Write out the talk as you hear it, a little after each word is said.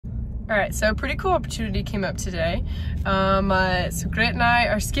All right, so a pretty cool opportunity came up today. So Grant and I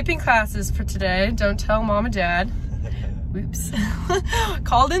are skipping classes for today. Don't tell mom and dad. Oops.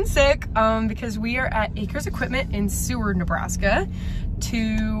 Called in sick because we are at Acres Equipment in Seward, Nebraska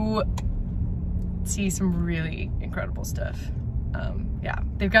to see some really incredible stuff. Yeah,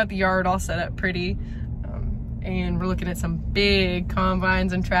 they've got the yard all set up pretty, and we're looking at some big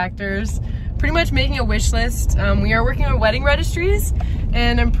combines and tractors, pretty much making a wish list. We are working on wedding registries,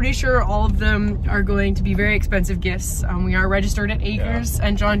 and I'm pretty sure all of them are going to be very expensive gifts. We are registered at Acres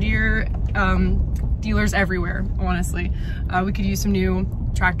and John Deere dealers everywhere, honestly. We could use some new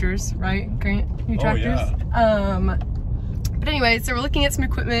tractors, right, Grant? New tractors? Yeah. But anyway, so we're looking at some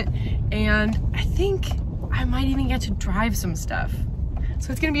equipment, and I think I might even get to drive some stuff.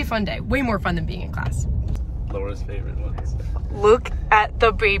 So it's gonna be a fun day. Way more fun than being in class. Laura's favorite ones. Look at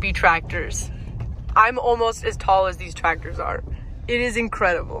the baby tractors. I'm almost as tall as these tractors are. It is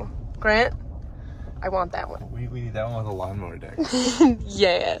incredible. Grant, I want that one. We need that one with a lawnmower deck.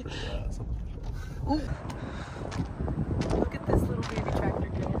 Yeah. Look at this little baby tractor,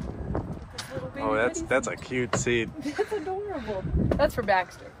 Grant. Oh, that's a cute seat. That's adorable. That's for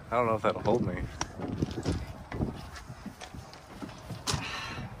Baxter. I don't know if that'll hold me.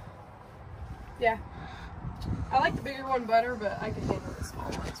 Yeah. I like the bigger one better, but I can handle the small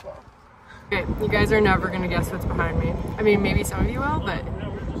one as well. Okay, you guys are never gonna guess what's behind me. I mean, maybe some of you will, but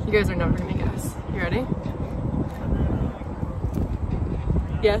you guys are never gonna guess. You ready?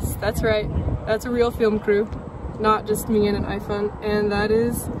 Yes, that's right. That's a real film crew, not just me and an iPhone. And that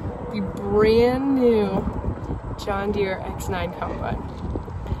is the brand new John Deere X9 combine.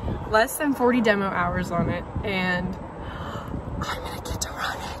 Less than 40 demo hours on it, and I'm gonna get to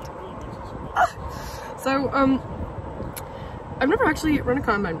run it. So, I've never actually run a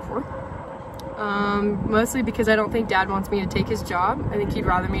combine before. Mostly because I don't think Dad wants me to take his job. I think he'd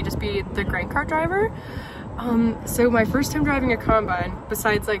rather me just be the grain cart driver. So my first time driving a combine,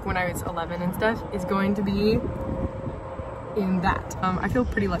 besides like when I was 11 and stuff, is going to be in that. I feel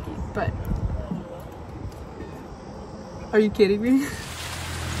pretty lucky, but are you kidding me?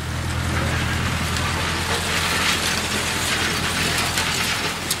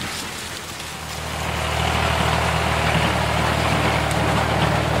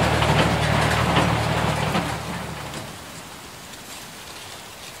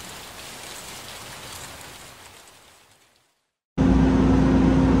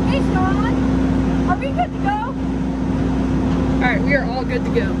 We are all good to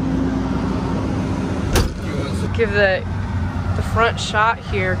go. Give the front shot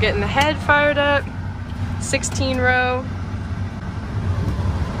here, getting the head fired up, 16 row.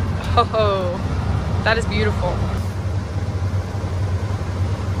 Oh, that is beautiful.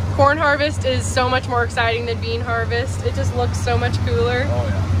 Corn harvest is so much more exciting than bean harvest. It just looks so much cooler. Oh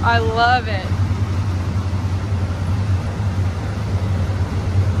yeah. I love it.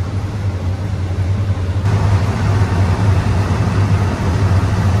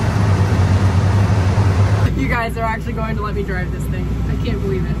 You guys are actually going to let me drive this thing. I can't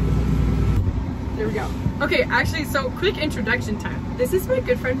believe it. There we go. Okay, actually, so quick introduction time. This is my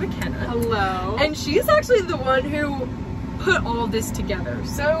good friend McKenna. Hello. And she's actually the one who put all this together.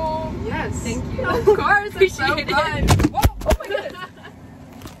 So, yes. Thank you. Of course, it's so fun. Whoa, oh my goodness.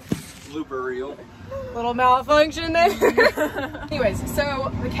 Blooper reel. Little malfunction there. Anyways,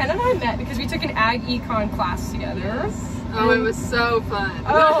 so McKenna and I met because we took an ag econ class together. Yes. Oh, it was so fun.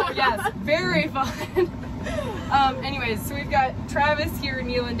 Oh, yes, very fun. Anyways, so we've got Travis here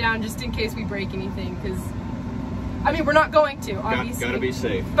kneeling down just in case we break anything, because, I mean, we're not going to, obviously. Gotta be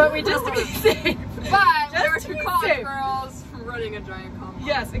safe. But we just to be safe. But there were two college girls from running a giant combine.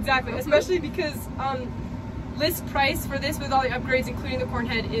 Yes, exactly. Especially because list price for this with all the upgrades, including the corn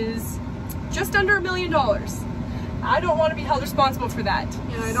head, is just under $1 million. I don't want to be held responsible for that.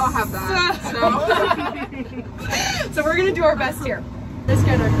 Yeah, I don't have that. So we're gonna do our best here. Just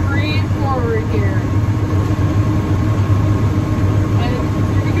gonna creep forward here. And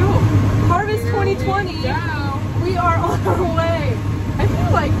here we go. Harvest 2020. We are on our way. I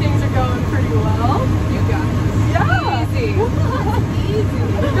feel like things are going pretty well. You got this. Yeah. Easy. Easy.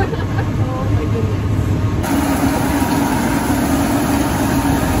 Oh my goodness.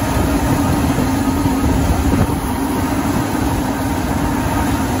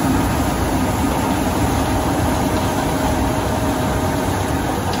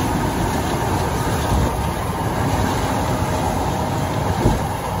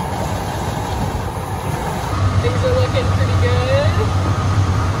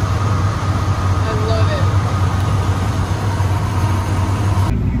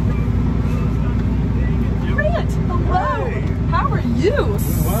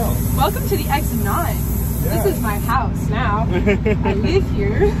 know. Welcome to the X9. Yeah. This is my house now. I live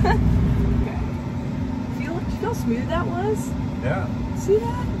here. Okay. Feel smooth that was? Yeah. See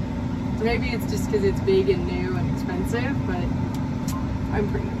that? Maybe it's just because it's big and new and expensive, but I'm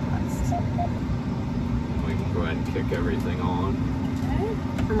pretty impressed. We can go ahead and kick everything on.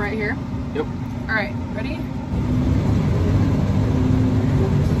 Okay. From right here? Yep. All right, ready?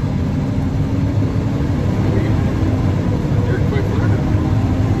 You're a quick learner.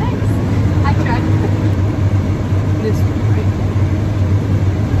 Thanks. I tried. This one, right?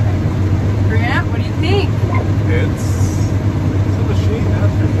 Grant, what do you think? It's a machine,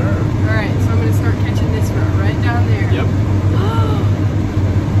 that's for sure. All right, so I'm gonna start catching this row right down there. Yep. Oh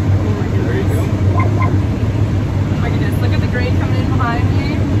my goodness. There you go. Oh my goodness, look at the grain coming in behind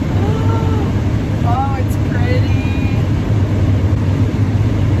me. Oh, it's pretty.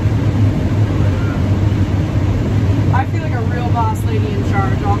 I feel like a real boss lady in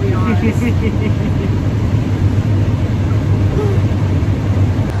charge, I'll be honest.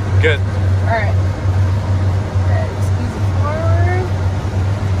 Good. Alright. Okay, squeeze it forward.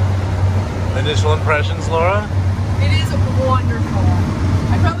 Initial impressions, Laura? It is wonderful.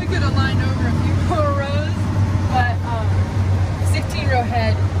 I probably could have lined over a few more rows, but 16 row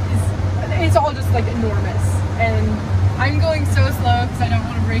head it's all just like enormous. And I'm going so slow because I don't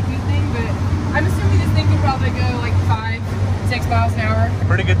want to break anything, but I'm assuming this thing can probably go like 5-6 miles an hour.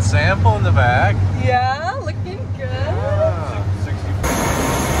 Pretty good sample in the back. Yeah, looking good. Ah. 60.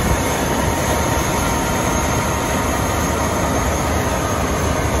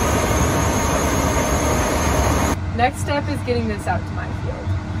 Next step is getting this out to my field.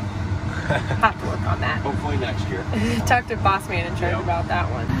 Have to work on that. Hopefully next year. Talk to boss man in charge about that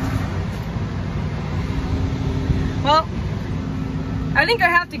one. Well, I think I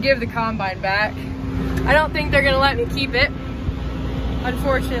have to give the combine back. I don't think they're gonna let me keep it,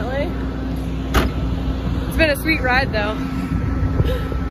 unfortunately. It's been a sweet ride though.